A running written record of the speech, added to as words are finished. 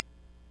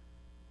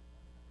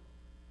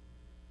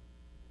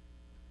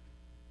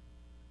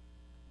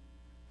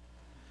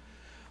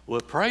Well,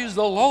 praise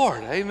the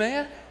Lord.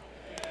 Amen.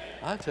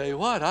 I tell you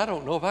what, I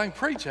don't know if I can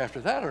preach after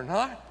that or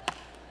not.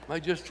 I may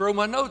just throw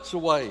my notes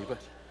away, but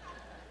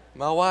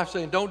my wife's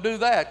saying, don't do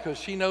that, because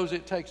she knows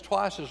it takes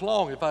twice as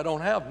long if I don't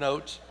have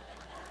notes.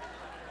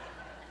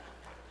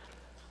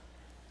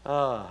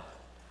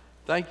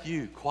 Thank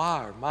you,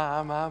 choir.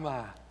 My.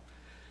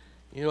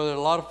 You know, there are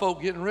a lot of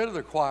folk getting rid of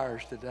their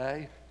choirs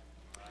today.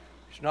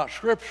 It's not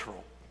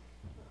scriptural.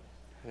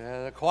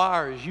 The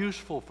choir is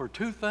useful for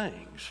two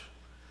things.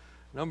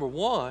 Number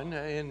one,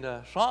 in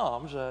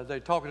Psalms, they're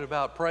talking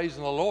about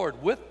praising the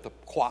Lord with the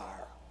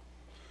choir.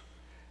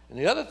 And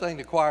the other thing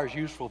the choir is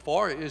useful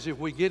for is if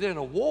we get in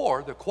a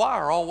war, the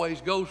choir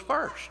always goes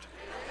first.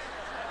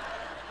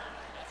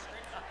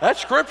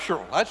 That's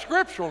scriptural. That's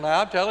scriptural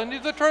now. I'm telling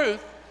you the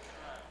truth.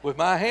 With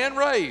my hand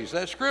raised,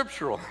 that's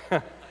scriptural.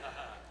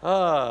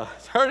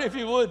 Turn, if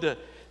you would, to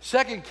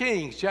 2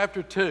 Kings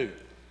chapter 2.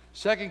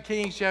 2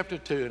 Kings chapter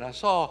 2. And I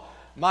saw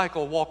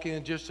Michael walk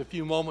in just a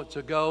few moments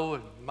ago,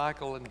 and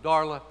Michael and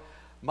Darla.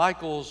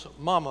 Michael's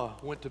mama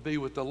went to be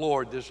with the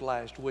Lord this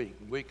last week.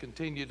 We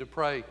continue to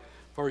pray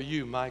for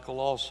you,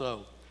 Michael,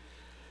 also.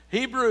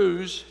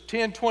 Hebrews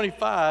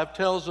 10:25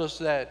 tells us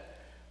that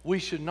we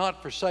should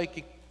not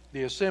forsake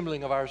the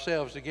assembling of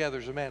ourselves together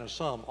as a man of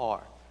some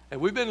are. And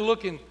we've been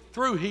looking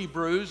through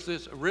Hebrews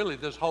this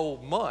whole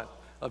month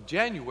of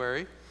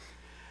January.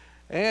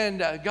 And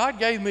God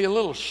gave me a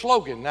little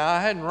slogan. Now,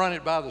 I hadn't run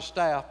it by the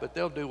staff, but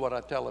they'll do what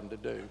I tell them to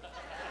do.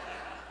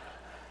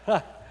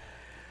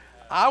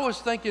 I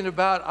was thinking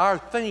about our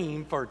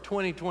theme for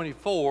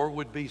 2024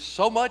 would be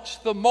so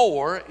much the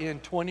more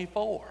in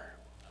 24.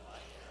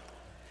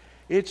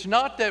 It's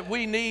not that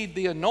we need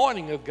the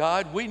anointing of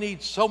God. We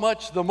need so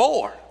much the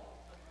more.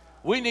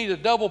 We need a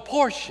double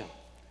portion.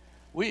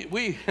 We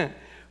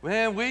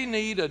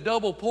need a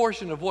double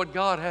portion of what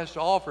God has to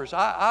offer us.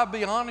 I'll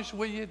be honest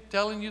with you,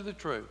 telling you the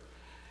truth.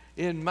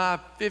 In my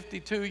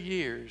 52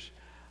 years,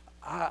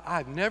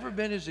 I've never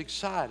been as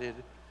excited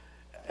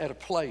at a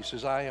place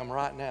as I am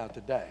right now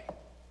today.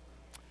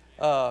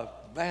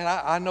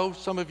 I know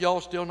some of y'all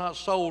still not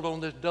sold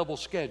on this double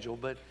schedule,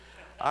 but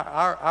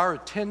our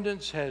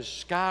attendance has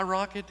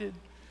skyrocketed.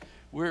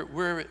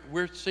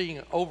 We're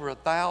seeing over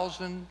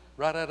 1,000,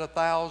 right at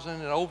 1,000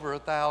 and over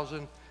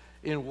 1,000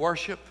 in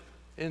worship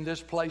in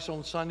this place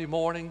on Sunday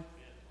morning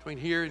between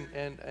here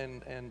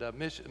and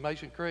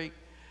Mason Creek.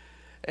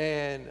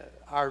 And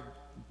our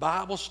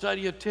Bible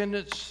study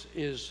attendance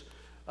is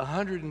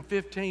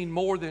 115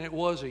 more than it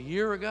was a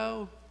year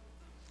ago.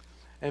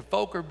 And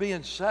folk are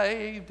being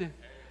saved.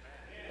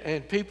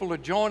 And people are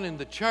joining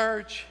the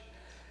church.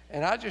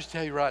 And I just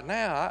tell you right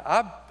now,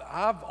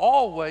 I've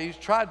always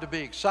tried to be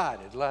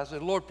excited. I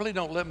said, Lord, please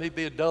don't let me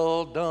be a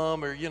dull,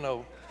 dumb, or,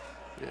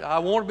 I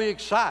want to be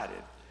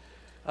excited.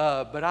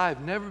 But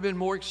I've never been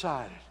more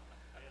excited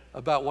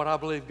about what I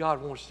believe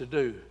God wants to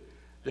do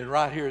than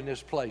right here in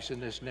this place in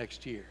this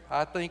next year.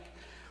 I think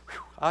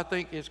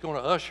it's going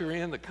to usher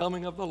in the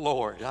coming of the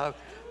Lord.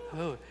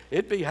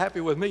 It'd be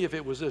happy with me if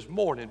it was this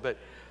morning, but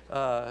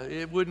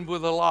it wouldn't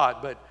with a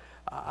lot.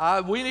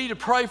 But we need to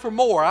pray for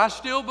more. I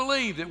still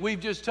believe that we've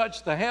just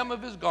touched the hem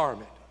of His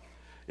garment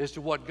as to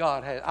what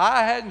God has.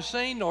 I hadn't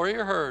seen nor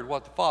ear heard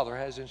what the Father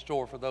has in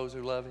store for those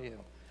who love Him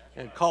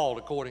and called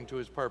according to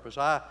His purpose.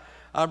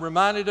 I'm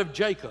reminded of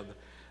Jacob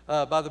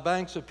by the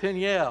banks of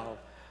Peniel.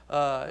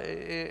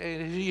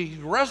 And he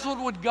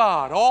wrestled with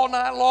God all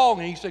night long.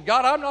 And he said,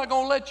 God, I'm not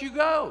going to let you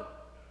go.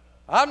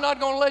 I'm not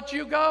going to let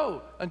you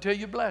go until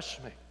you bless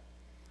me.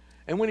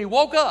 And when he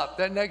woke up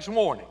that next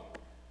morning,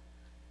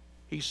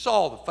 he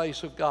saw the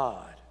face of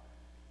God.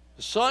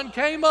 The sun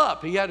came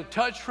up. He had a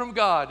touch from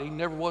God. He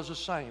never was the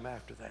same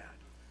after that.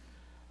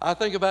 I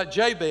think about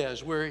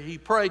Jabez, where he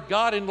prayed,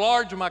 God,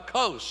 enlarge my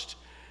coast.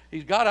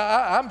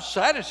 I'm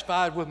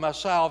satisfied with my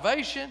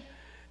salvation,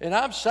 and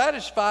I'm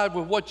satisfied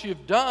with what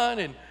you've done,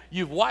 and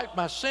you've wiped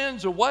my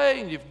sins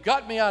away, and you've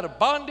got me out of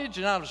bondage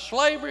and out of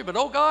slavery. But,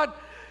 oh, God,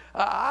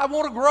 I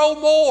want to grow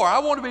more. I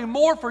want to be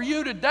more for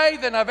you today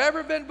than I've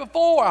ever been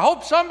before. I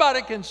hope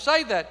somebody can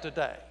say that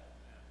today.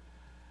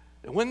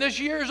 And when this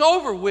year is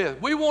over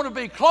with, we want to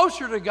be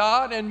closer to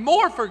God and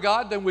more for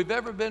God than we've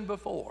ever been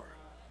before.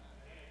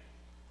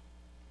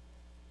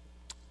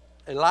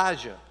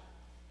 Elijah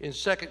in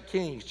 2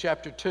 Kings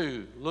chapter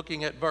 2,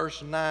 looking at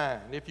verse 9.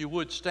 If you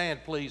would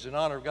stand, please, in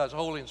honor of God's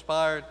holy,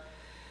 inspired,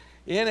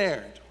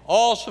 inerrant,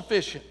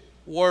 all-sufficient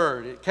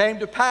word. It came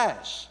to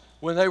pass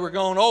when they were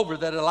gone over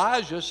that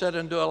Elijah said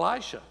unto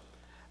Elisha,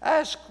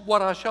 ask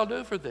what I shall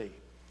do for thee,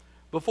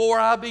 before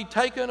I be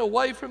taken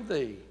away from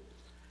thee.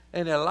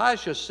 And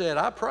Elisha said,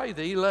 I pray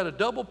thee, let a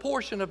double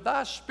portion of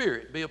thy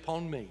spirit be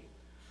upon me.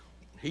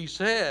 He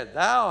said,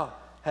 thou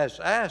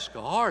hast asked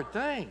a hard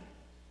thing.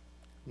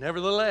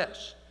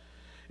 Nevertheless,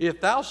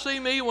 if thou see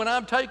me when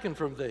I'm taken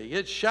from thee,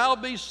 it shall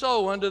be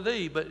so unto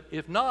thee, but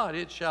if not,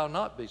 it shall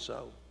not be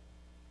so.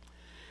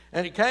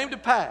 And it came to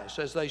pass,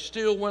 as they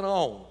still went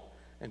on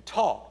and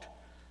talked,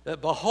 that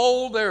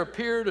behold, there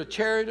appeared a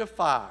chariot of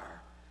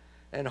fire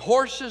and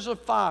horses of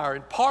fire,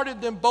 and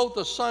parted them both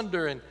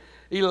asunder. And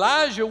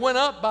Elijah went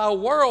up by a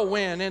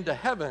whirlwind into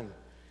heaven.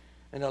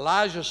 And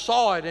Elijah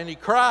saw it, and he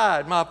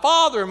cried, my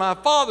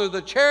father,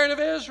 the chariot of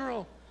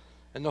Israel,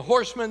 and the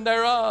horsemen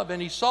thereof.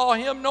 And he saw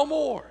him no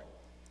more.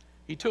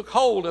 He took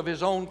hold of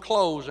his own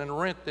clothes and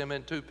rent them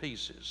in two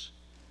pieces.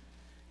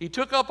 He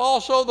took up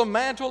also the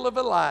mantle of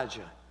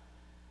Elijah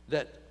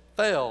that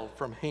fell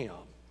from him,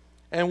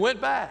 and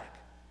went back,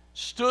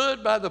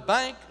 stood by the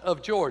bank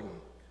of Jordan.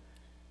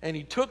 And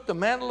he took the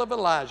mantle of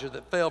Elijah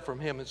that fell from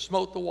him, and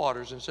smote the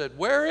waters, and said,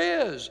 where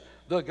is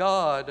the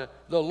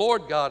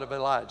Lord God of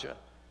Elijah?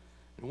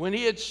 And when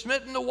he had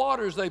smitten the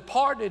waters, they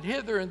parted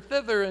hither and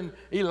thither, and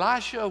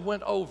Elisha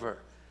went over.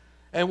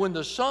 And when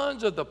the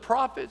sons of the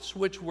prophets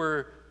which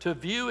were to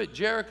view at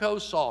Jericho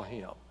saw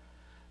him,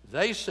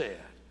 they said,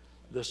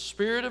 the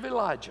spirit of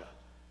Elijah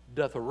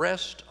doth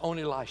rest on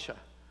Elisha.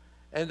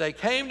 And they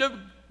came to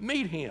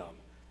meet him,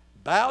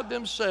 bowed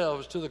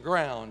themselves to the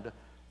ground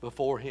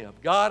before him.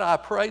 God, I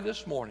pray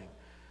this morning,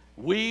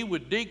 we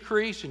would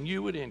decrease and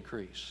you would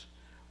increase.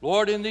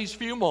 Lord, in these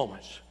few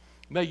moments,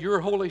 may your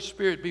Holy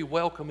Spirit be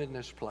welcome in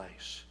this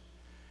place.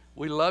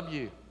 We love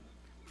you.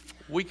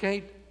 We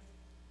can't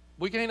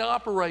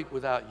operate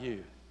without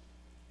you.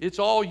 It's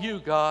all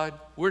you, God.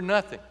 We're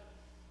nothing.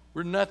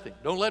 We're nothing.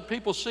 Don't let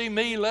people see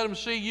me. Let them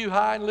see you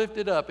high and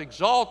lifted up,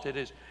 exalted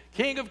as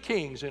King of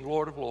kings and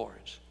Lord of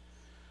lords.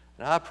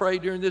 And I pray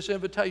during this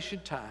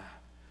invitation time,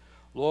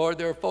 Lord,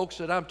 there are folks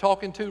that I'm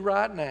talking to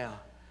right now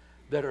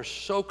that are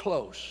so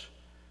close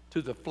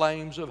to the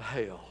flames of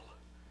hell.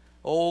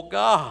 Oh,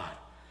 God,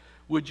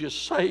 would you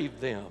save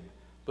them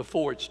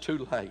before it's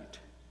too late?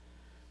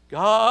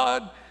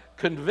 God,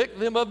 convict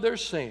them of their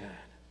sin.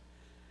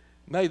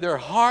 May their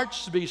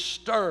hearts be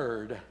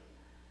stirred,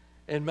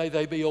 and may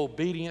they be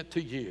obedient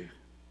to you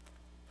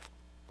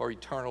for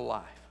eternal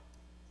life.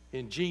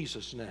 In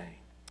Jesus' name,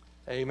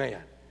 amen.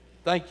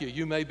 Thank you.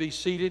 You may be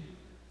seated.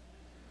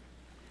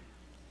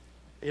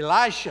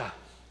 Elisha,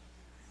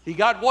 he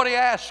got what he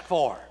asked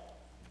for.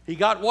 He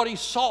got what he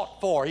sought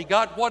for. He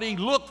got what he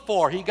looked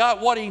for. He got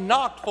what he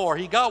knocked for.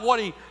 He got what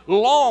he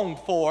longed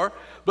for.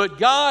 But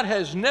God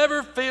has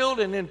never filled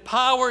and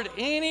empowered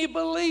any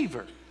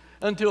believer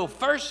until,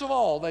 first of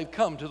all, they've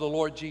come to the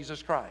Lord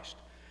Jesus Christ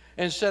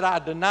and said, I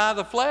deny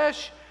the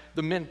flesh.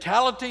 The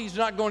mentality is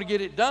not going to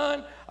get it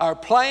done. Our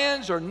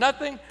plans are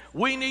nothing.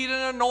 We need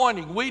an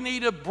anointing. We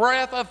need a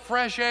breath of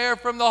fresh air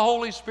from the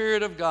Holy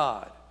Spirit of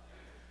God.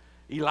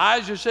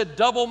 Elijah said,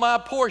 double my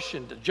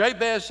portion.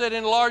 Jabez said,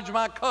 enlarge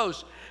my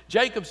coast.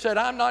 Jacob said,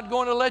 I'm not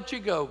going to let you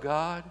go,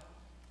 God.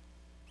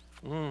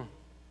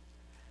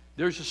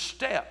 There's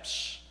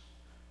steps.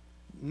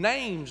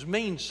 Names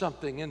mean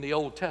something in the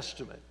Old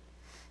Testament.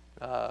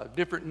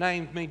 Different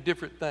names mean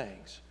different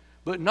things.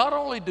 But not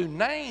only do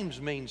names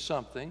mean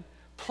something,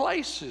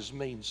 places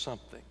mean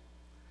something.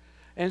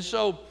 And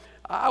so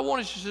I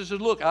want us to say,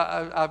 look,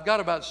 I've got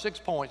about 6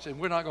 points, and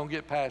we're not going to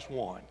get past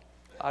one.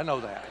 I know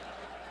that.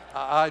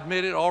 I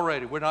admit it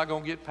already. We're not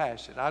going to get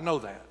past it. I know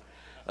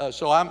that.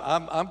 So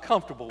I'm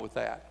comfortable with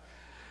that.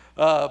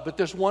 But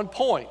this one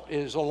point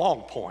is a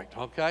long point,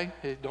 okay?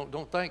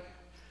 Don't think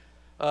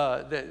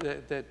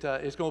that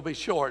it's going to be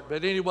short.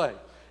 But anyway,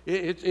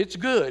 it's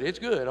good. It's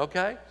good,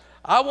 okay?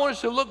 I want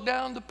us to look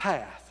down the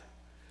path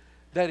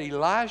that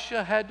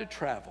Elisha had to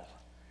travel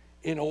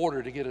in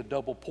order to get a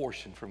double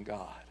portion from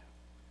God.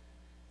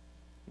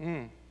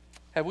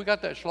 Have we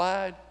got that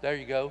slide? There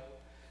you go.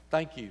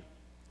 Thank you.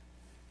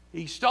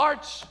 He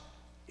starts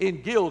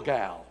in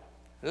Gilgal.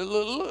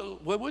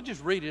 We'll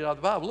just read it out of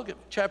the Bible. Look at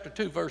chapter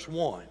 2, verse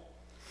 1.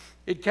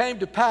 It came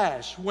to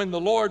pass when the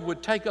Lord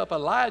would take up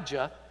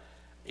Elijah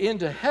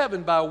into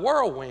heaven by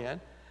whirlwind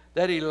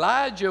that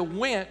Elijah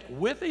went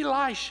with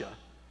Elisha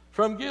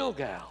from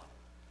Gilgal.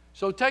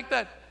 So take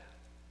that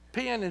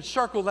pen and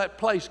circle that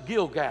place,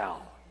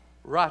 Gilgal,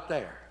 right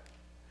there.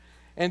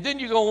 And then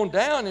you go on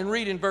down and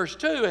read in verse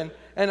 2,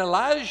 and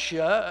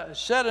Elisha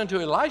said unto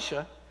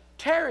Elisha,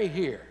 tarry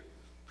here.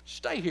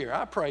 Stay here,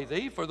 I pray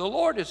thee, for the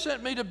Lord has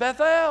sent me to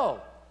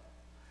Bethel.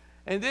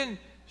 And then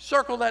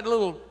circle that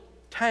little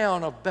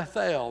town of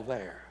Bethel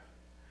there.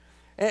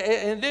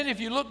 And then if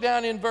you look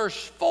down in verse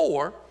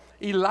 4,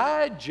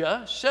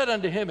 Elijah said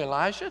unto him,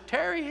 Elisha,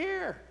 tarry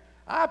here,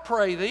 I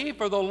pray thee,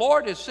 for the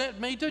Lord has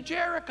sent me to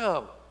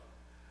Jericho.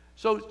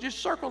 So just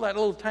circle that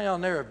little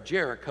town there of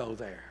Jericho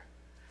there.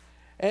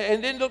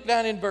 And then look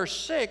down in verse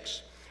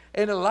 6,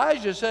 and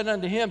Elijah said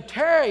unto him,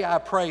 tarry, I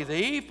pray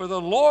thee, for the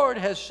Lord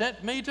has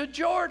sent me to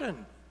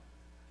Jordan.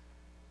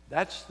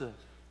 That's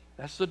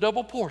the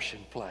double portion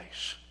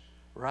place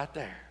right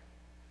there.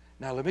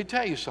 Now let me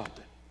tell you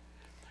something.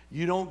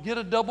 You don't get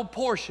a double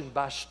portion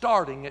by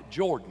starting at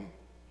Jordan.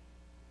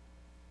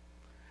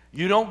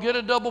 You don't get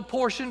a double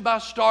portion by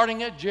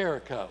starting at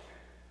Jericho.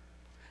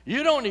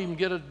 You don't even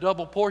get a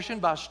double portion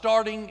by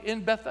starting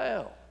in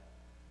Bethel.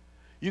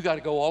 You got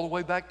to go all the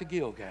way back to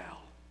Gilgal.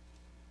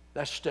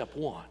 That's step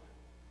one.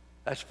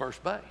 That's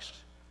first base.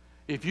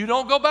 If you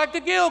don't go back to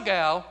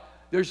Gilgal,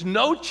 there's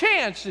no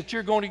chance that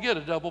you're going to get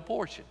a double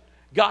portion.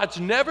 God's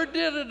never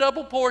did a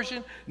double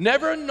portion,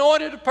 never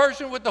anointed a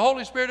person with the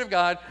Holy Spirit of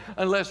God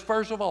unless,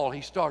 first of all,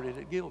 he started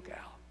at Gilgal.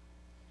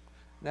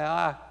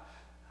 Now,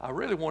 I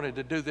really wanted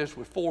to do this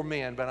with 4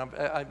 men,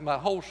 but my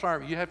whole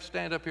sermon, you have to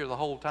stand up here the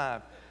whole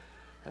time.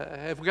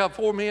 Have we got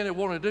 4 men that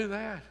want to do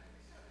that?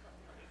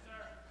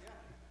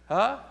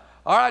 Huh?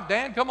 All right,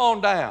 Dan, come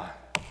on down.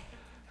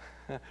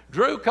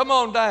 Drew, come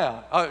on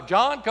down.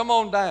 John, come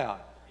on down.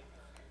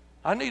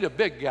 I need a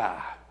big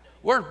guy.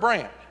 Where's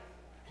Brent?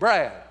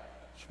 Brad?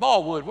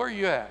 Smallwood, where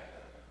you at?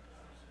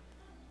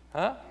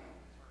 Huh?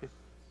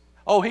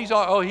 Oh,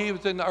 he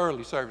was in the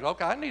early service.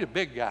 Okay, I need a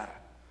big guy.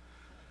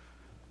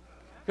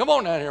 Come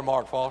on down here,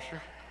 Mark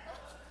Foster.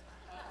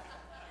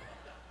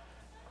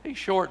 He's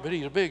short, but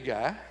he's a big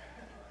guy.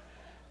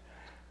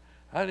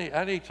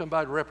 I need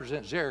somebody to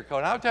represent Jericho.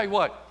 And I'll tell you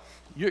what,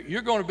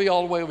 you're going to be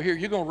all the way over here.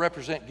 You're going to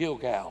represent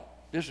Gilgal.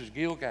 This is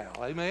Gilgal,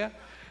 amen?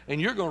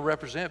 And you're going to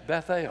represent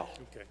Bethel.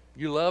 Okay.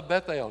 You love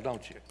Bethel,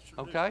 don't you? Sure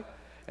okay? Do.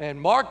 And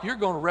Mark, you're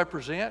going to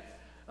represent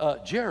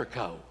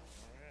Jericho.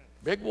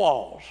 Big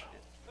walls.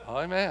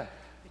 Amen.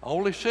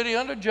 Only city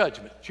under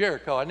judgment,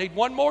 Jericho. I need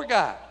one more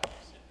guy.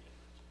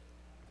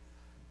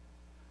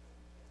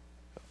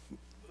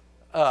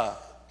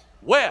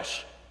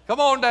 Wes, come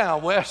on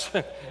down, Wes.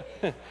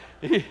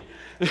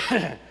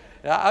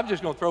 I'm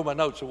just going to throw my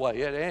notes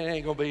away. It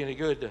ain't going to be any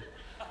good.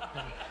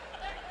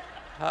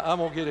 I'm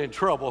going to get in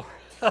trouble.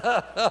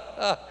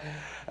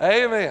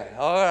 Amen.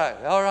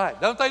 All right.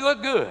 Don't they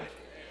look good?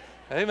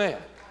 Amen.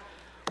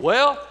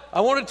 Well,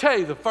 I want to tell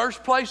you, the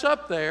first place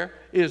up there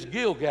is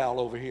Gilgal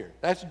over here.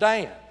 That's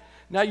Dan.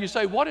 Now you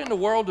say, what in the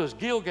world does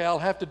Gilgal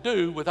have to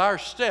do with our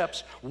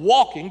steps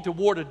walking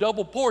toward a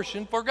double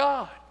portion for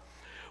God?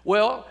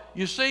 Well,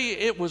 you see,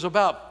 it was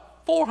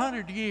about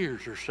 400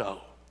 years or so.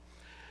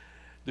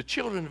 The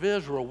children of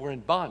Israel were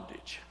in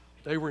bondage.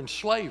 They were in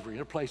slavery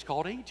in a place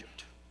called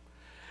Egypt.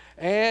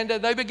 And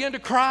they began to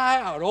cry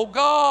out, oh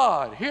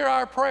God, hear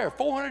our prayer.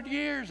 400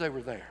 years they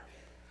were there.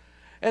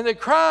 And they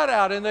cried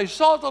out and they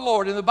sought the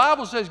Lord. And the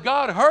Bible says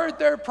God heard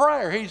their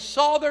prayer. He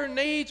saw their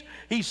needs.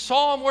 He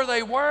saw them where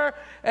they were.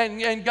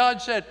 And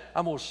God said,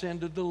 I'm going to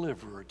send a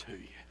deliverer to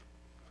you.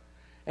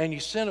 And he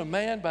sent a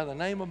man by the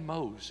name of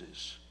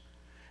Moses.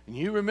 And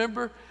you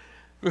remember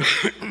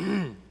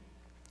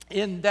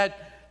in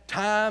that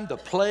time, the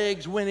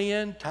plagues went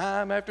in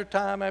time after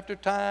time after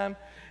time.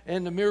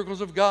 And the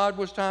miracles of God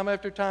was time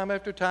after time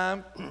after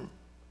time.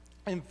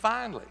 And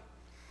finally,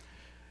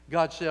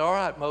 God said, all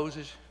right,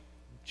 Moses,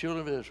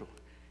 children of Israel,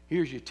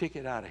 here's your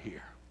ticket out of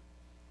here.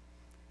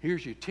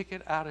 Here's your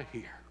ticket out of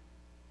here.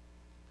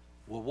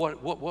 Well,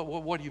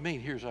 what do you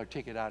mean, here's our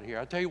ticket out of here?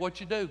 I'll tell you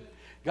what you do.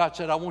 God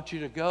said, I want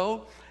you to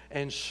go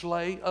and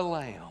slay a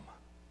lamb.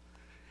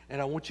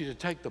 And I want you to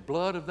take the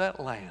blood of that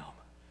lamb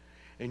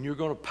and you're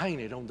going to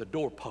paint it on the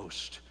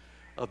doorpost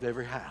of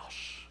every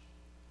house.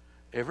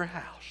 Every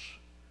house.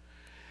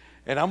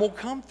 And I'm going to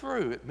come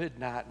through at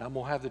midnight and I'm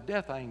going to have the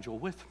death angel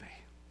with me.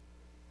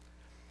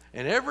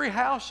 And every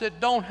house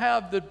that don't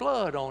have the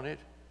blood on it,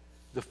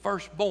 the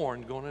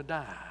firstborn going to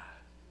die.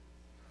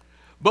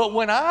 But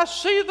when I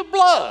see the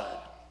blood,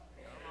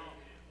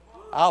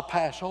 I'll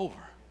pass over.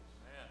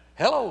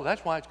 Hello,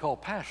 that's why it's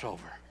called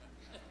Passover.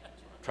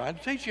 Trying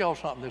to teach y'all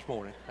something this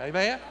morning.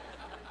 Amen?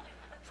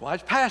 That's why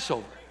it's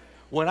Passover.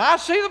 When I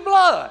see the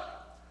blood,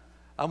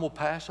 I'm going to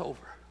pass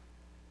over.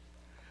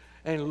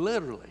 And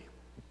literally,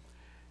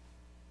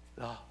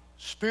 the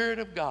Spirit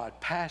of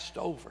God passed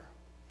over.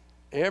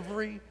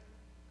 Every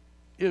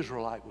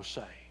Israelite was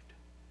saved.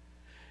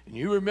 And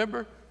you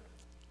remember,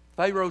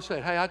 Pharaoh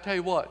said, hey, I tell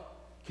you what,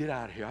 get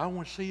out of here. I don't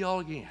want to see y'all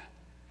again.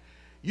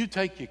 You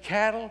take your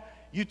cattle,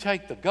 you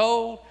take the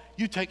gold,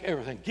 you take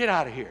everything. Get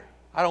out of here.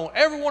 I don't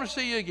ever want to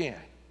see you again.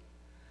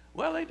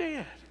 Well, they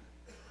did.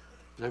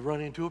 They run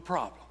into a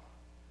problem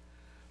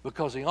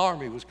because the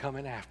army was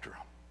coming after them.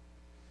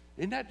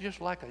 Isn't that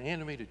just like an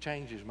enemy to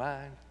change his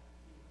mind?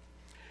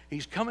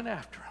 He's coming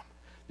after them.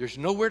 There's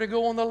nowhere to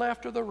go on the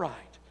left or the right.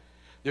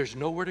 There's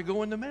nowhere to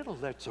go in the middle.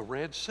 That's the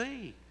Red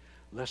Sea.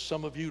 Unless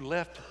some of you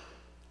left,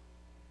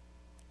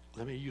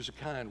 let me use a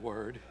kind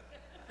word.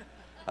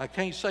 I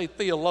can't say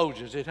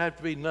theologians. It'd have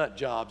to be nut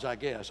jobs, I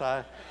guess.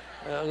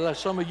 Unless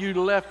some of you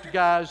left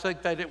guys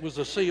think that it was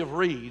a sea of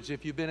reeds.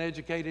 If you've been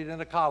educated in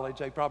a college,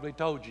 they probably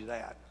told you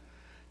that.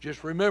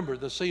 Just remember,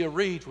 the sea of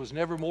reeds was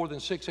never more than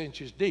 6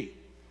 inches deep.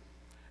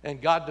 And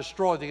God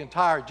destroyed the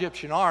entire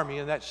Egyptian army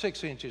in that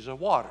 6 inches of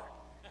water.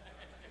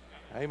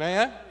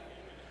 Amen?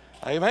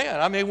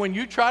 Amen. I mean, when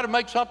you try to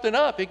make something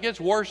up, it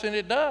gets worse than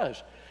it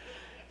does.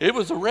 It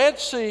was the Red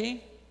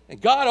Sea, and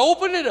God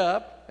opened it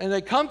up, and they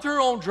come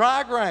through on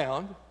dry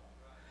ground,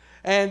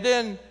 and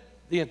then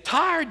the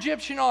entire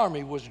Egyptian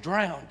army was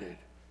drowned.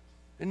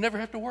 They never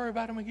have to worry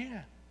about them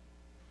again.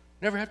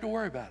 Never have to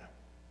worry about them.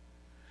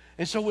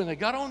 And so when they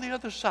got on the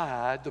other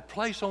side, the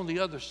place on the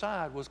other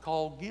side was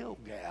called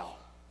Gilgal.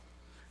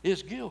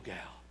 It's Gilgal.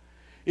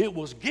 It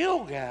was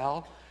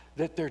Gilgal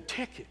that their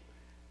ticket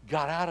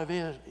got out of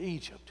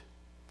Egypt.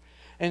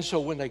 And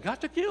so when they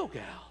got to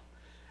Gilgal,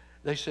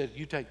 they said,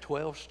 you take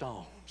 12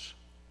 stones.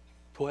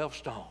 12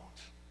 stones.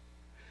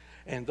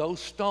 And those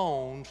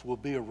stones will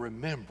be a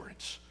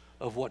remembrance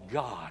of what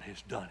God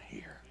has done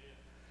here.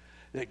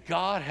 That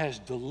God has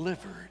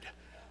delivered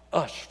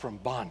us from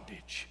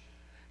bondage.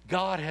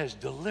 God has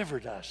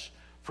delivered us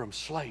from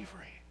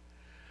slavery.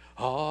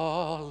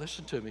 Oh,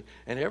 listen to me.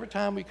 And every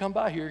time we come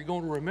by here, you're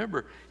going to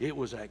remember it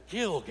was at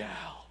Gilgal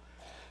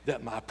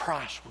that my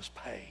price was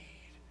paid.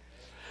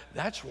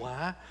 That's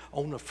why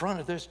on the front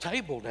of this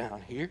table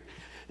down here,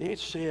 it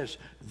says,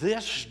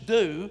 "This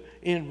do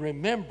in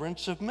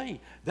remembrance of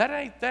me." That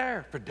ain't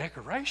there for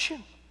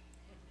decoration.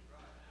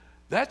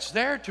 That's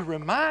there to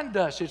remind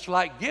us. It's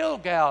like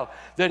Gilgal,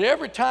 that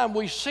every time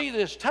we see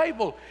this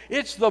table,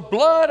 it's the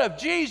blood of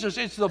Jesus,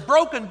 it's the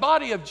broken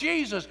body of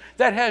Jesus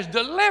that has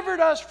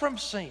delivered us from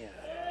sin,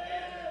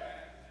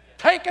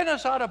 taken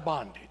us out of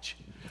bondage.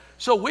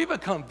 So we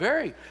become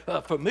very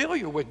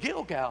familiar with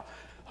Gilgal.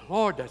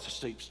 Lord, that's a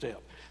steep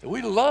step. And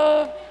we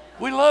love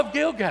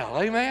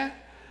Gilgal, amen?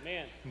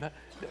 Amen.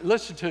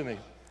 Listen to me.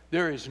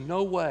 There is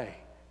no way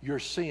your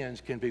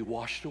sins can be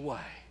washed away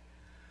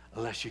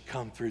unless you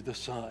come through the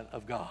Son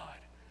of God,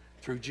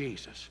 through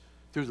Jesus,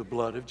 through the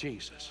blood of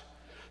Jesus.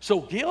 So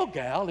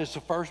Gilgal is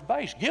the first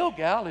base.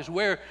 Gilgal is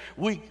where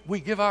we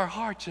give our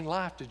hearts and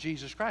life to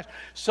Jesus Christ.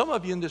 Some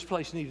of you in this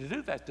place need to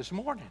do that this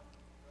morning.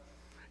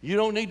 You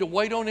don't need to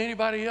wait on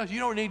anybody else. You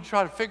don't need to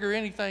try to figure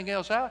anything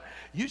else out.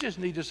 You just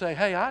need to say,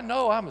 hey, I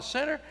know I'm a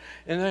sinner,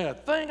 and there ain't a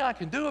thing I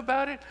can do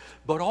about it,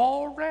 but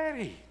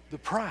already the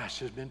price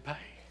has been paid,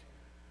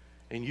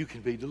 and you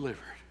can be delivered.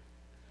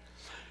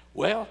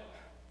 Well,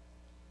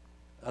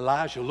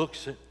 Elijah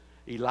looks at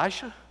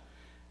Elisha,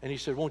 and he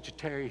said, won't you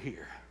tarry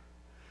here?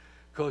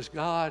 Because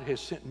God has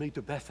sent me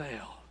to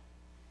Bethel.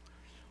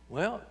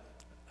 Well,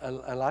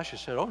 Elisha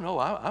said, oh, no,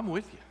 I'm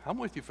with you. I'm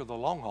with you for the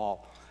long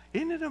haul.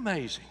 Isn't it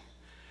amazing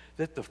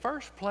that the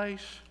first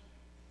place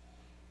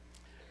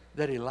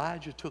that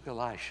Elijah took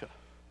Elisha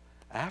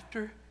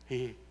after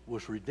he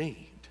was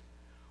redeemed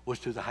was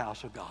to the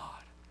house of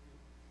God?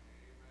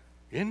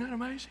 Isn't that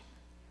amazing?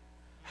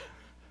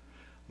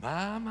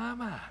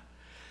 My.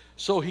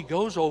 So he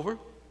goes over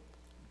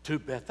to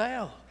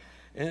Bethel.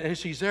 And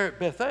as he's there at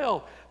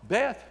Bethel,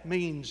 Beth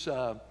means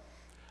a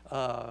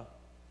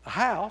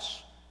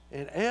house,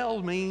 and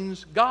El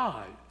means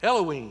God,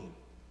 Elohim,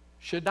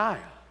 Shaddai.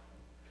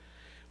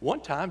 One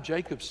time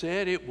Jacob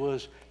said it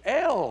was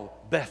El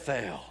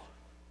Bethel,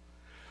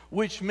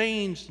 which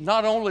means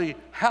not only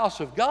house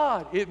of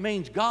God, it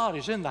means God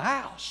is in the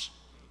house.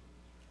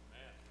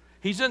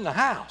 He's in the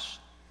house.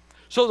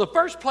 So the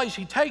first place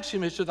he takes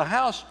him is to the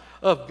house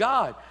of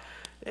God.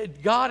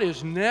 God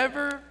has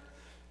never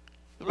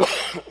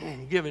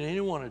given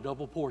anyone a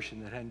double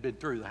portion that hadn't been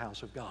through the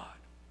house of God.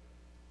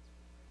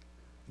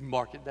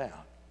 Mark it down.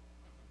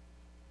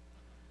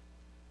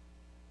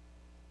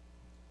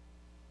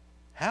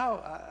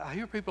 I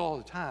hear people all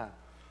the time,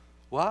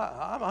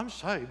 well, I'm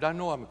saved. I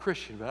know I'm a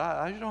Christian, but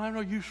I just don't have no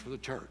use for the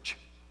church.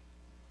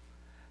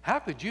 How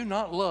could you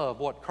not love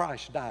what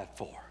Christ died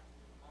for?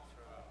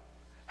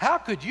 How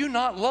could you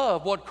not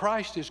love what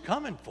Christ is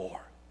coming for?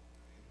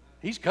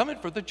 He's coming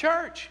for the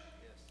church.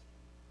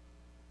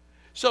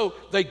 So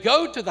they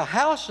go to the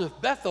house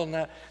of Bethel.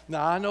 Now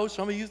I know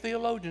some of you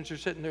theologians are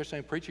sitting there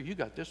saying, preacher, you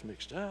got this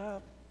mixed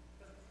up.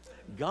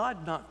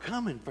 God's not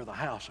coming for the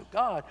house of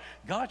God.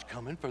 God's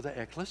coming for the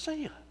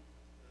ecclesia.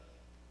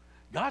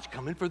 God's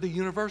coming for the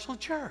universal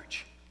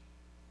church.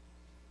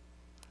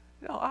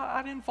 You know,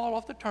 I didn't fall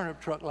off the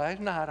turnip truck last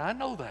night. I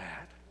know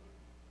that.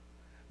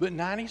 But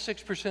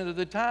 96% of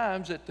the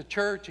times that the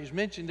church is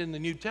mentioned in the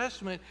New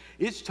Testament,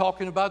 it's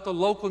talking about the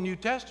local New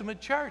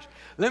Testament church.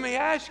 Let me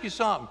ask you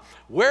something.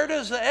 Where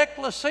does the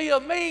ecclesia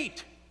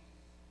meet?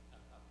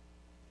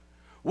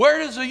 Where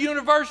does the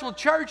universal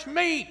church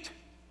meet?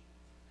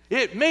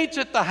 It meets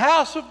at the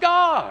house of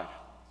God.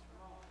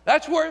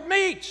 That's where it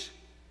meets.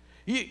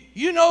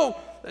 You know,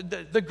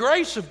 the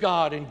grace of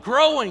God in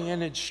growing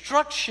and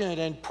instruction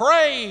and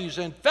praise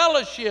and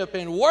fellowship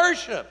and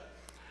worship.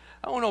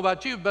 I don't know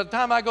about you, but by the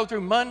time I go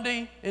through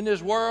Monday in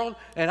this world,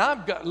 and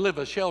I've got to live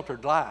a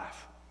sheltered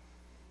life.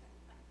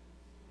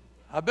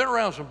 I've been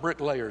around some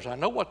bricklayers. I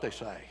know what they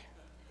say.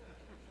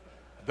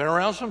 Been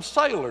around some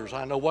sailors.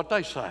 I know what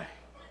they say.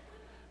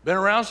 Been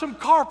around some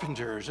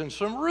carpenters and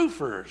some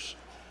roofers.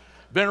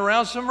 Been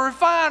around some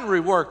refinery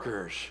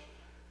workers.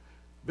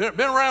 Been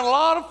around a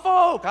lot of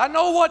folk. I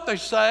know what they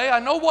say. I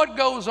know what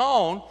goes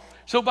on.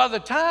 So by the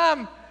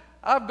time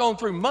I've gone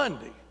through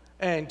Monday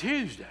and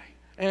Tuesday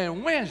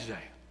and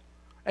Wednesday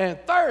and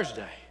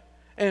Thursday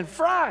and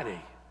Friday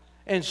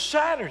and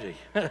Saturday,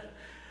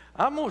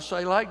 I'm going to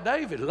say like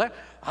David,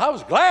 I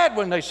was glad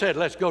when they said,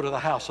 let's go to the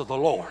house of the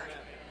Lord.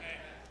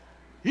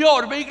 You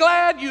ought to be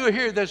glad you are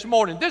here this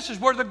morning. This is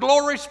where the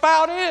glory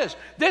spout is.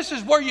 This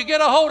is where you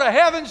get a hold of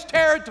heaven's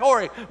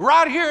territory,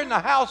 right here in the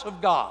house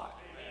of God.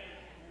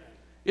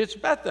 It's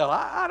Bethel.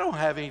 I don't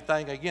have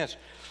anything against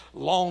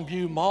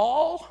Longview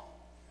Mall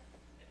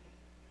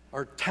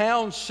or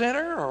Town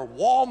Center or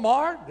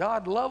Walmart.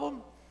 God love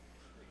them.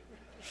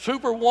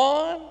 Super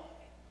One.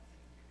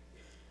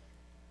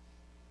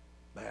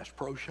 Bass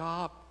Pro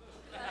Shop.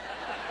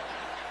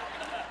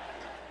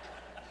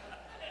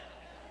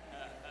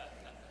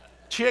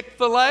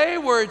 Chick-fil-A,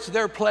 where it's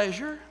their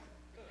pleasure.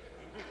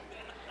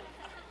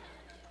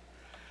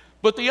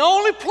 But the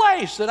only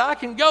place that I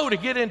can go to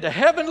get into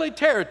heavenly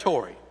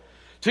territory,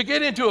 to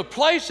get into a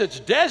place that's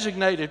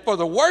designated for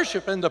the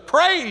worship and the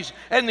praise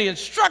and the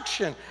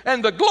instruction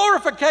and the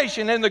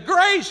glorification and the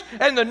grace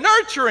and the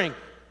nurturing,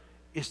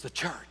 is the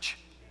church.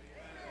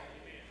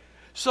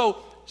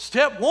 So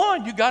step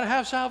one, you got to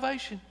have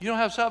salvation. You don't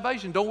have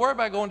salvation, don't worry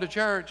about going to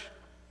church.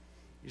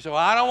 You say, well,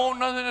 I don't want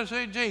nothing to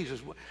see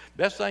Jesus.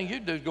 Best thing you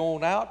do is go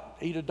on out,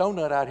 eat a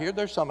donut out here.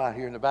 There's some out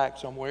here in the back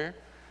somewhere.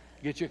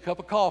 Get you a cup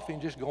of coffee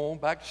and just go on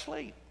back to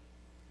sleep.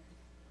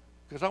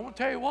 Because I want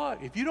to tell you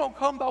what, if you don't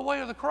come by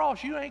way of the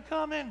cross, you ain't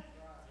coming. Amen.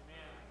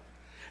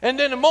 And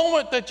then the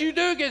moment that you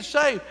do get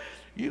saved,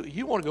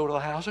 you want to go to the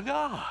house of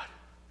God.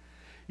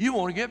 You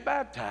want to get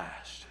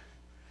baptized.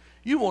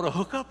 You want to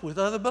hook up with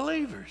other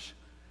believers.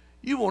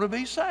 You want to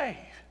be saved.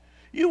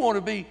 You want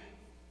to be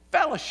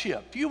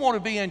fellowshiped. You want to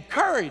be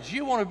encouraged.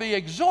 You want to be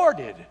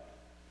exhorted.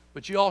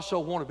 But you also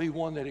want to be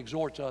one that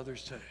exhorts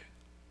others too.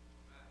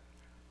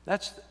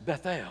 That's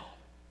Bethel.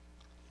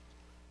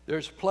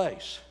 There's a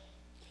place.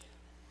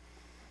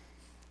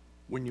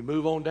 When you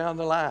move on down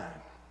the line,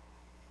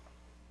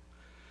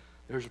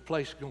 there's a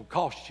place that's going to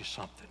cost you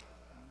something.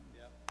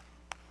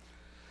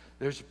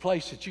 There's a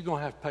place that you're going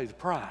to have to pay the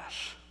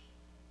price.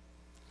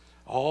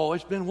 Oh,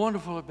 it's been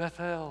wonderful at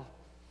Bethel.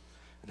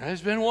 And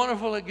it's been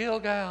wonderful at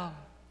Gilgal.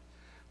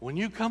 When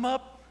you come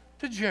up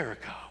to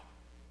Jericho,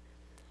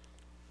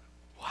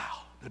 wow,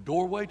 the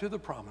doorway to the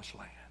promised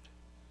land,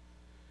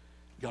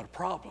 you got a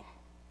problem.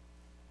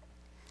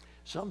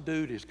 Some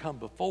dude has come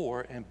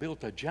before and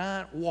built a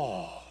giant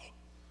wall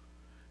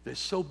that's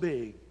so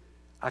big,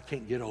 I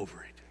can't get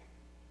over it.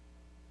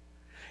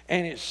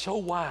 And it's so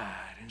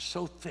wide and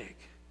so thick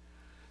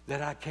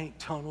that I can't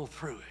tunnel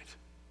through it.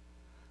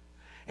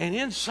 And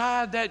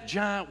inside that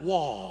giant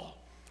wall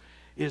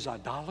is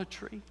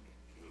idolatry,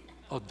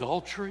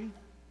 adultery,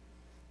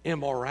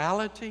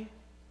 immorality,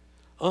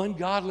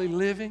 ungodly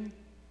living.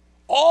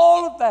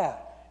 All of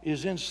that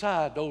is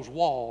inside those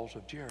walls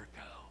of Jericho.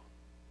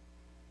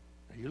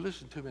 Now, you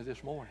listen to me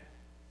this morning.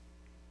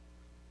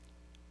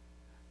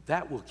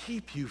 That will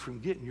keep you from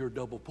getting your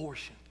double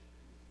portion.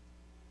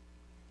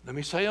 Let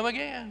me say them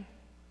again.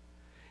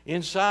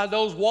 Inside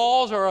those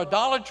walls are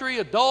idolatry,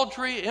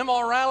 adultery,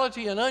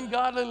 immorality, and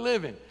ungodly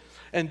living.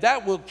 And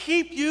that will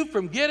keep you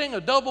from getting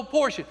a double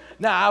portion.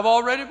 Now, I've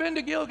already been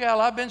to Gilgal.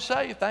 I've been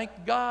saved. Thank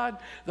God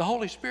the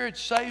Holy Spirit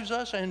saves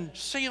us and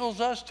seals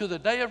us to the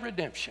day of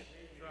redemption.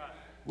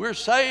 We're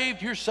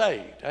saved, you're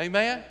saved.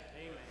 Amen? Amen.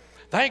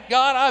 Thank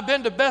God I've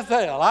been to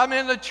Bethel. I'm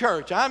in the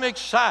church. I'm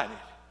excited.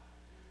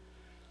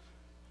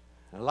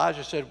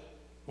 Elijah said,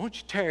 won't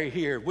you tarry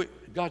here?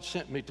 God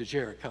sent me to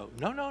Jericho.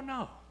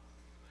 No.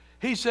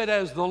 He said,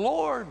 as the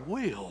Lord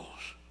wills,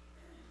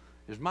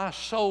 as my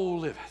soul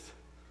liveth,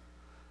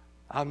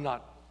 I'm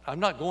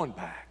not going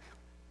back.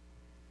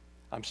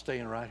 I'm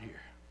staying right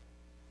here.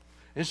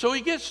 And so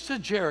he gets to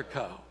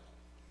Jericho.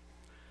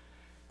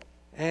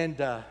 And,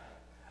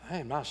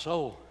 man, my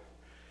soul,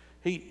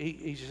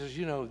 he says,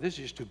 you know, this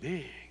is too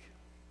big.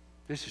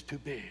 This is too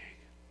big.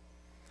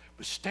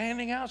 But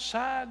standing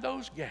outside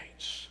those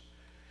gates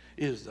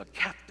is the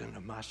captain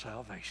of my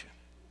salvation,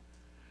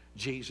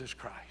 Jesus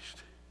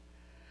Christ.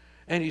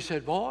 And he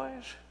said,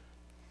 boys,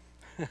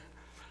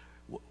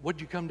 what'd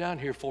you come down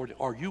here for?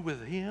 Are you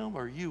with him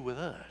or are you with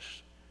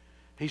us?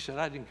 He said,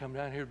 I didn't come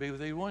down here to be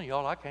with either one of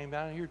y'all. I came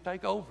down here to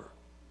take over.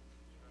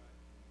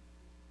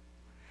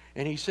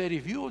 And he said,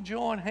 if you'll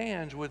join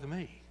hands with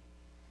me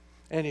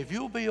and if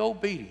you'll be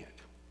obedient,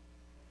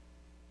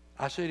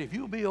 I said, if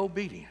you'll be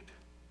obedient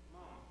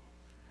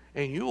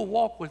and you'll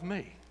walk with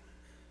me,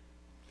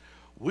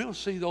 we'll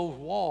see those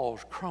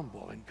walls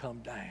crumble and come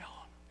down.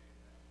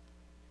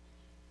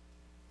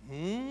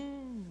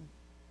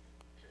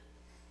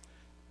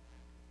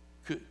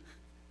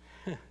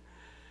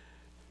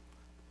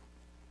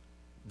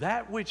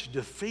 That which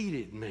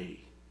defeated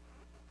me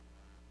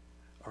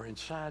are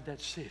inside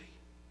that city.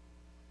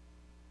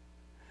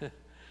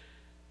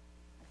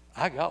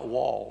 I got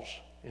walls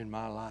in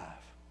my life.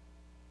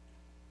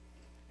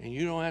 And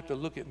you don't have to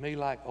look at me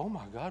like, oh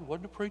my God,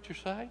 what did the preacher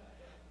say?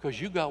 Because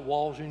you got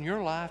walls in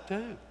your life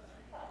too.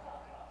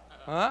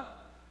 Huh?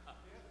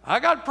 I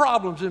got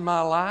problems in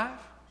my life.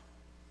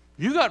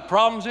 You got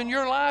problems in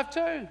your life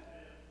too.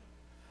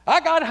 I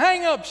got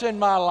hang-ups in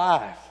my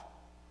life.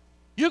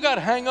 You got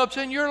hang-ups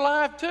in your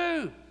life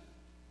too.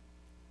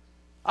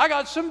 I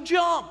got some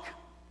junk.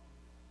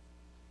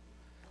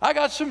 I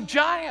got some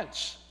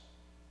giants.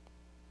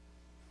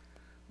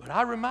 But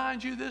I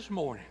remind you this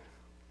morning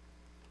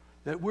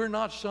that we're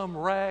not some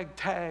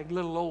ragtag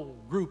little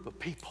old group of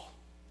people.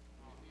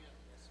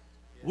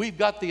 We've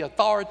got the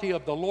authority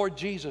of the Lord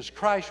Jesus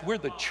Christ. We're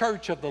the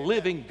church of the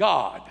living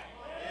God.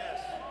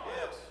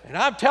 And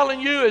I'm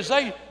telling you, as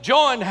they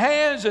joined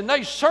hands and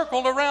they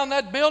circled around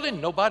that building,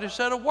 nobody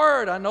said a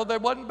word. I know they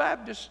wasn't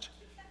Baptist.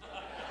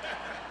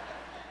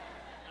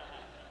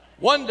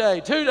 1 day,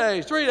 2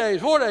 days, 3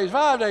 days, 4 days,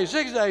 5 days,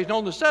 6 days, and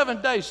on the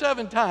 7th day,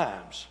 7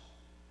 times,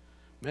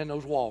 man,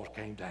 those walls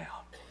came down.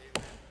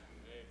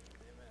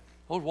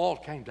 Those walls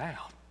came down.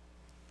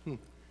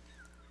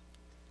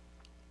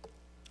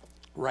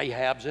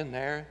 Rahab's in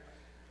there,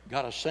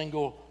 got a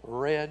single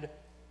red,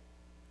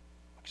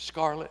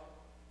 scarlet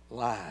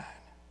line,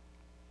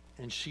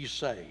 and she's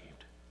saved.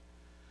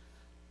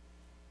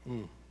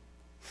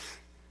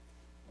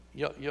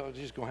 Y'all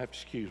just going to have to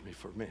excuse me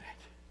for a minute.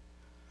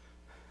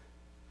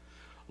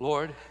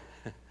 Lord,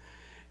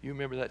 you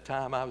remember that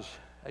time I was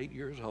 8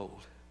 years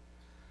old,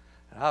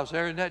 and I was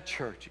there in that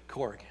church at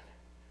Corrigan.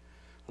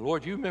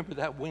 Lord, you remember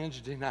that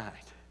Wednesday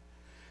night.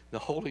 The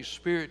Holy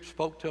Spirit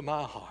spoke to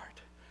my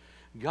heart.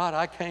 God,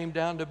 I came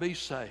down to be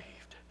saved.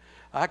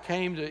 I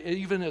came to,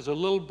 even as a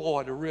little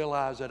boy, to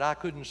realize that I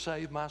couldn't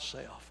save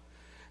myself.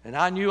 And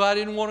I knew I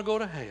didn't want to go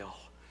to hell.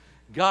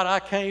 God, I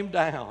came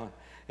down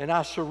and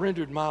I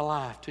surrendered my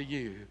life to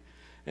you.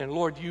 And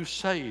Lord, you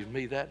saved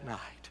me that night.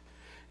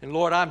 And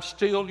Lord, I'm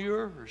still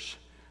yours.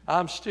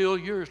 I'm still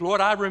yours. Lord,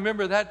 I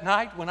remember that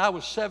night when I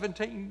was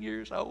 17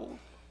 years old.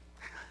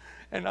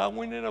 And I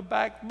went in a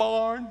back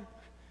barn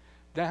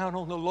down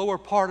on the lower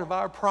part of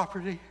our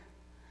property.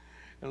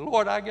 And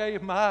Lord, I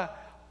gave my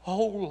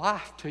whole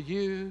life to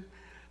you.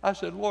 I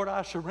said, Lord,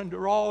 I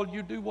surrender all.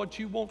 You do what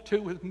you want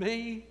to with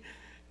me.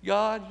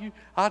 God,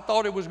 I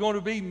thought it was going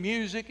to be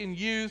music and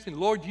youth. And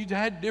Lord, you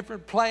had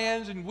different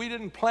plans and we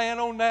didn't plan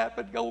on that.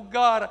 But oh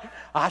God,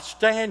 I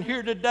stand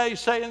here today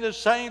saying the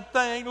same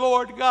thing.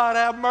 Lord God,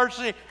 have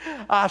mercy.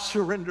 I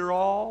surrender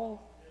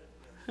all.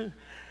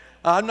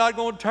 I'm not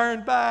going to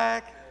turn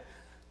back.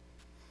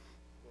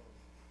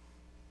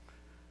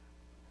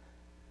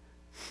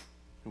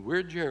 We're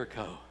at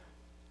Jericho.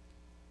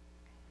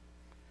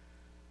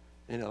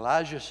 And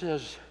Elijah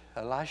says,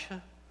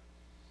 Elisha,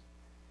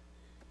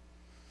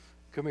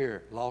 come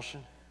here,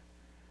 Lawson.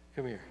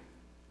 Come here.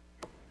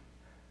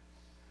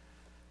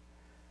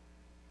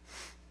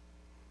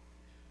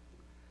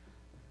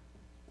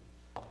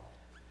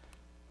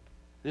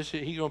 He's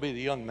going to be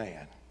the young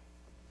man.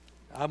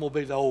 I'm going to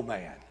be the old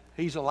man.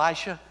 He's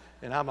Elisha,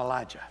 and I'm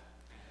Elijah.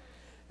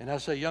 And I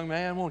say, young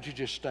man, won't you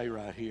just stay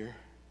right here?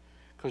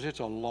 Because it's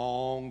a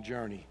long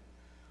journey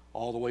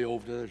all the way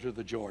over to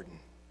the Jordan.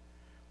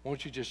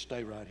 Won't you just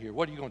stay right here?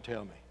 What are you going to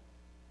tell me?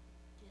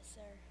 Yes,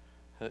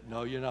 sir.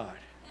 No, you're not.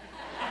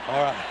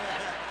 All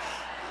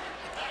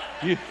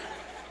right.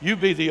 You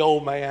be the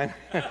old man.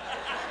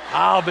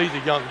 I'll be the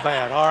young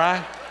man, all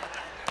right?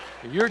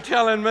 You're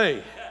telling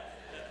me,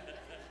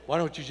 why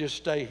don't you just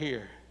stay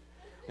here?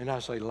 And I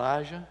say,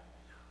 Elijah,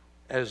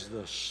 as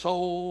the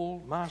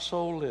soul, my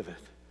soul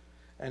liveth,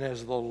 and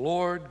as the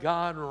Lord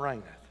God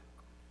reigneth,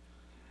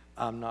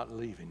 I'm not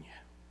leaving you.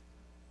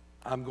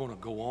 I'm going to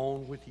go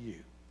on with you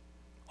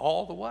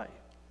all the way.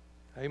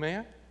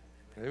 Amen?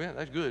 Amen.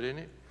 That's good, isn't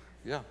it?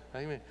 Yeah,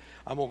 amen.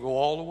 I'm going to go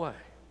all the way.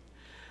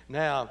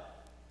 Now,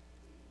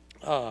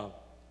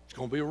 it's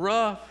going to be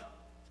rough.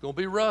 It's going to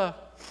be rough.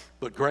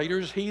 But greater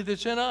is he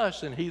that's in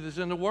us than he that's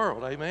in the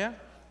world. Amen?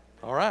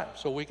 All right,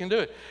 so we can do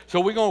it.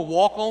 So we're going to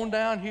walk on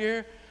down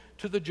here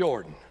to the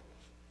Jordan.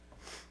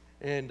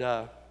 And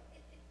now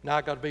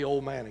I got to be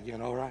old man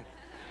again, all right?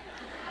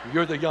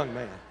 You're the young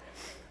man.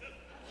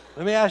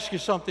 Let me ask you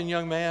something,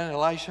 young man,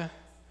 Elisha.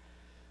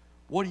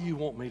 What do you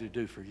want me to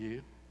do for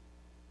you?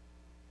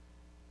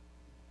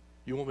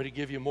 You want me to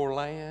give you more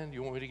land?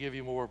 You want me to give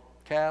you more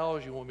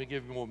cows? You want me to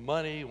give you more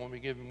money? You want me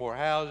to give you more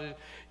houses?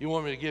 You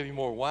want me to give you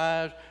more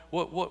wives?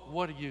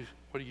 What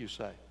do you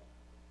say?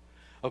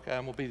 Okay,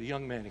 I'm going to be the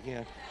young man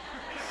again.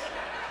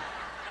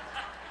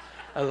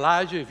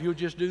 Elijah, if you'll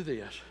just do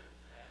this,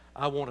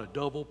 I want a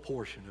double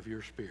portion of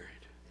your spirit.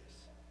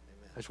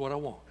 That's what I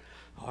want.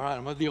 All right,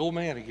 I'm the old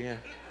man again.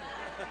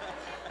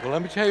 Well,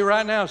 let me tell you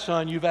right now,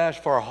 son, you've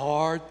asked for a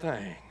hard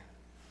thing.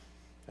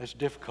 That's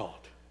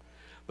difficult.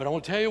 But I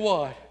want to tell you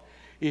what,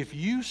 if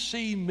you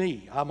see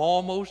me, I'm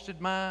almost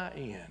at my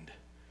end.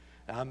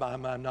 I'm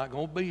not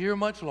going to be here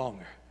much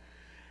longer.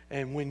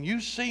 And when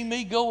you see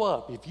me go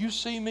up, if you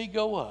see me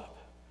go up,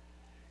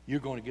 you're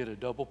going to get a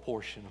double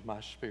portion of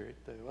my spirit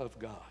of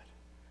God.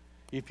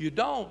 If you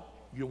don't,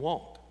 you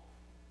won't.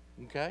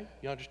 Okay?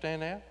 You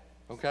understand that?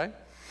 Okay?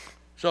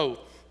 So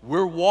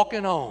we're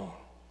walking on.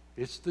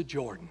 It's the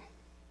Jordan.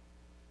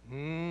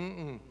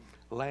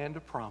 Land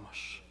of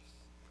promise.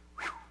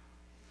 Whew.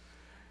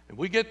 And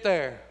we get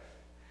there,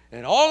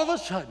 and all of a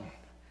sudden,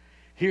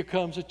 here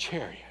comes a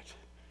chariot.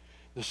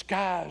 The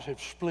skies have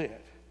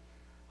split.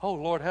 Oh,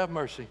 Lord, have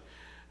mercy.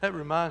 That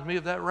reminds me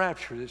of that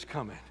rapture that's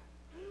coming.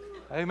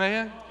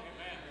 Amen?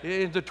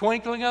 In the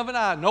twinkling of an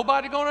eye.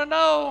 Nobody going to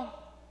know.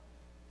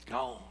 It's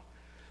gone.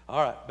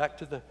 All right, back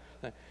to the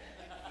thing.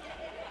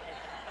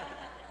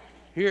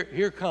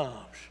 Here comes.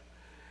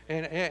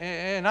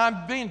 And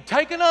I'm being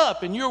taken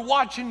up, and you're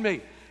watching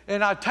me.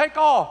 And I take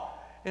off,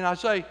 and I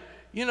say,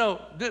 you know,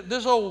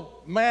 this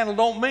old mantle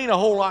don't mean a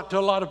whole lot to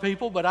a lot of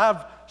people, but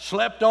I've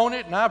slept on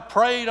it, and I've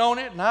prayed on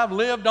it, and I've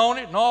lived on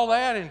it, and all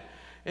that,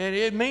 and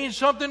it means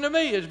something to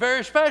me. It's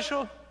very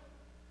special.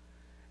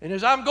 And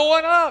as I'm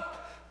going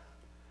up,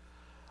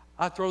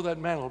 I throw that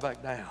mantle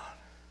back down.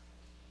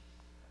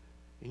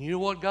 And you know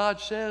what God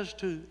says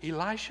to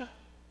Elisha?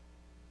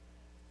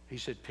 He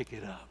said, pick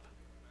it up.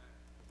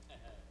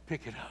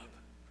 Pick it up.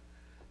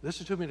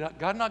 Listen to me.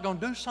 God's not going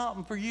to do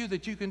something for you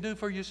that you can do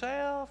for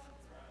yourself.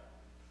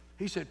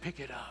 He said, pick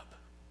it up.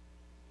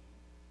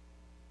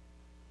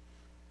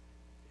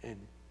 And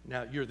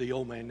now you're the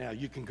old man now.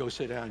 You can go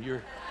sit down.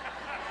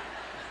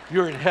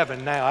 You're in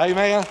heaven now.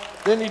 Amen.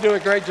 Didn't he do a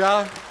great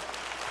job?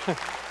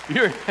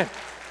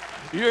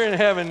 You're in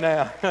heaven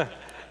now.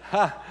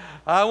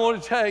 I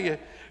want to tell you,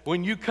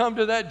 when you come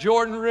to that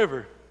Jordan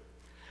River,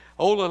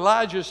 old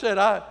Elisha said,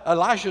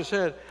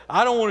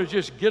 I don't want to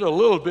just get a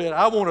little bit.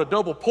 I want a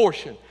double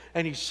portion.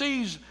 And he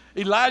sees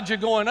Elijah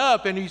going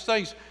up, and he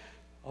thinks,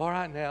 all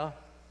right now,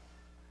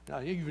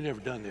 you've never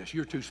done this.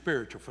 You're too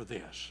spiritual for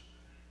this.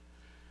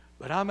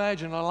 But I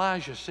imagine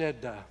Elijah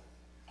said,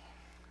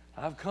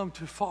 I've come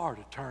too far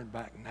to turn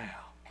back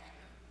now.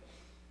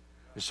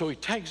 And so he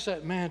takes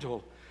that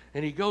mantle,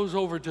 and he goes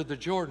over to the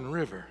Jordan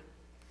River.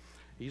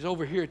 He's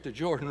over here at the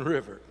Jordan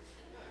River.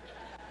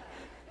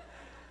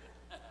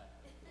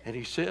 And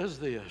he says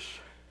this,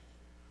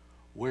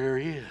 where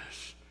is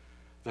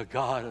the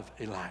God of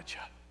Elijah?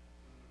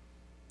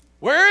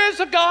 Where is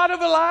the God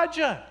of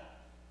Elijah?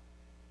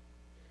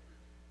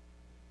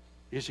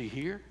 Is he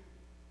here?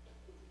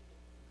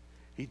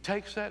 He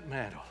takes that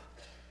mantle,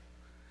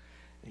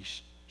 he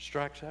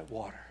strikes that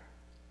water,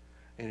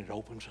 and it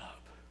opens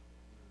up.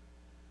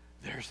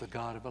 There's the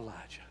God of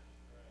Elijah.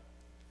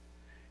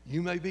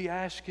 You may be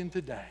asking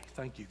today,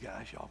 thank you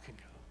guys, y'all can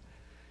go.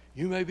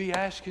 You may be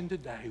asking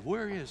today,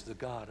 where is the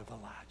God of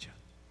Elijah?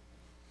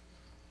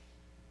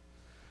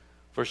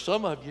 For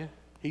some of you,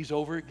 he's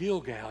over at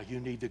Gilgal. You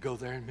need to go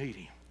there and meet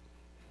him.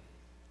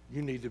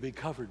 You need to be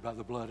covered by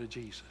the blood of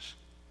Jesus.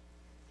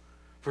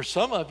 For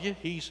some of you,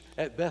 he's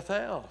at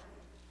Bethel.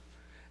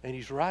 And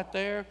he's right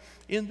there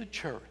in the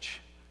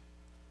church.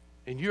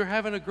 And you're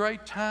having a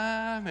great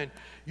time, and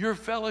you're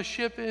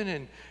fellowshipping,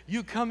 and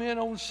you come in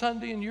on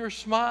Sunday and you're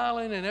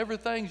smiling, and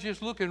everything's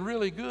just looking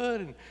really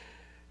good.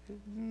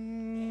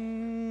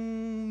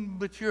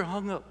 But you're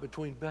hung up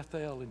between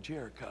Bethel and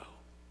Jericho.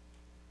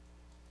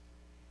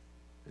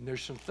 And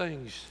there's some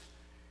things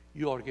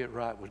you ought to get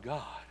right with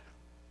God.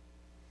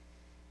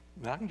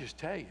 And I can just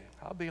tell you,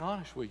 I'll be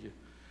honest with you,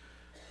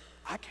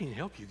 I can't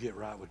help you get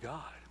right with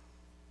God.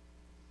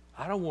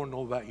 I don't want to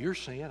know about your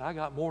sin. I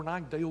got more than I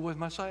can deal with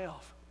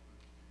myself.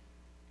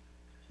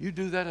 You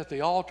do that at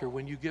the altar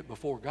when you get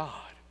before God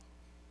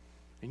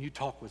and you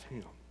talk with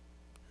him.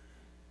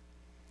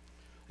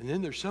 And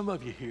then there's some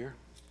of you here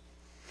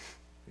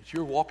that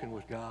you're walking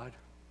with God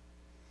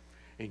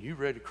and you're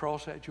ready to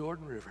cross that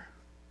Jordan River.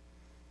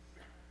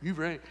 You're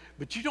ready,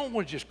 but you don't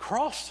want to just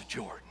cross the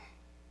Jordan.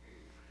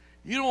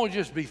 You don't want to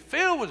just be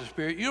filled with the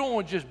Spirit. You don't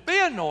want to just be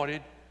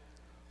anointed.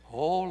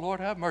 Oh, Lord,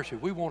 have mercy.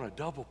 We want a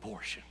double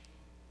portion.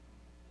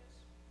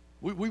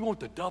 We want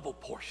the double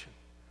portion.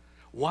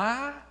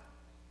 Why?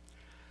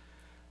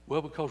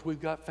 Well, because we've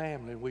got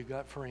family and we've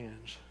got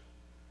friends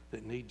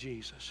that need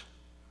Jesus.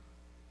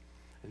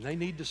 And they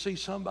need to see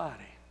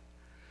somebody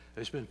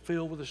that's been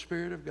filled with the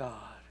Spirit of God,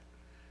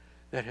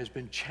 that has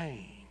been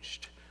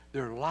changed.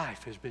 Their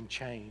life has been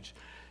changed.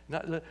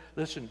 Now,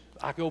 listen,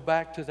 I go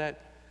back to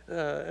that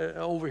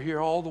over here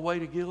all the way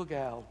to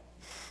Gilgal.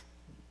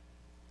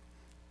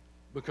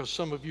 Because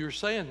some of you are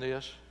saying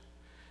this.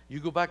 You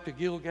go back to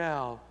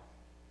Gilgal,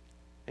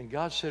 and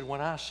God said,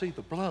 when I see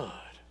the blood,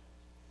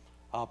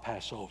 I'll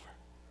pass over.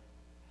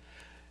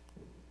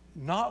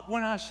 Not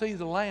when I see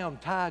the lamb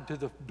tied to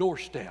the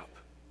doorstep.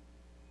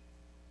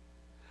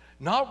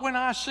 Not when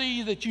I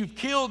see that you've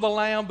killed the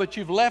lamb, but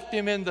you've left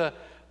him in the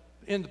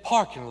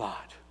parking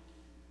lot.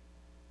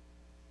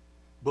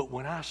 But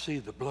when I see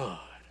the blood,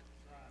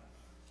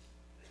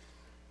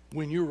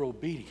 when you're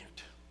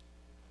obedient,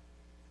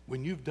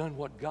 when you've done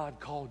what God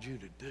called you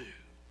to do,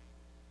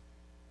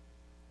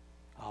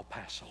 I'll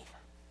pass over.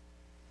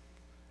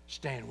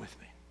 Stand with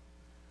me.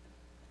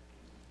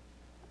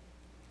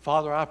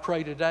 Father, I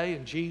pray today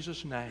in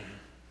Jesus' name,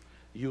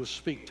 you'll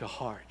speak to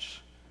hearts.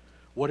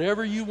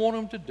 Whatever you want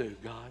them to do,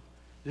 God,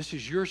 this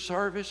is your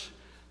service.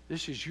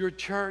 This is your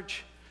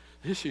church.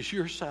 This is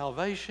your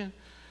salvation.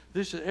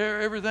 This is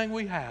everything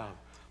we have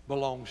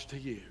belongs to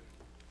you.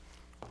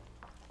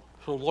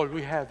 So, Lord,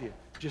 we have you.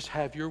 Just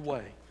have your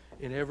way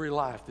in every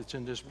life that's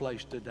in this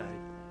place today.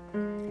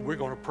 We're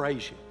going to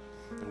praise you,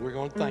 and we're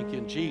going to thank you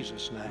in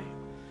Jesus' name.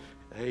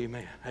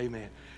 Amen. Amen.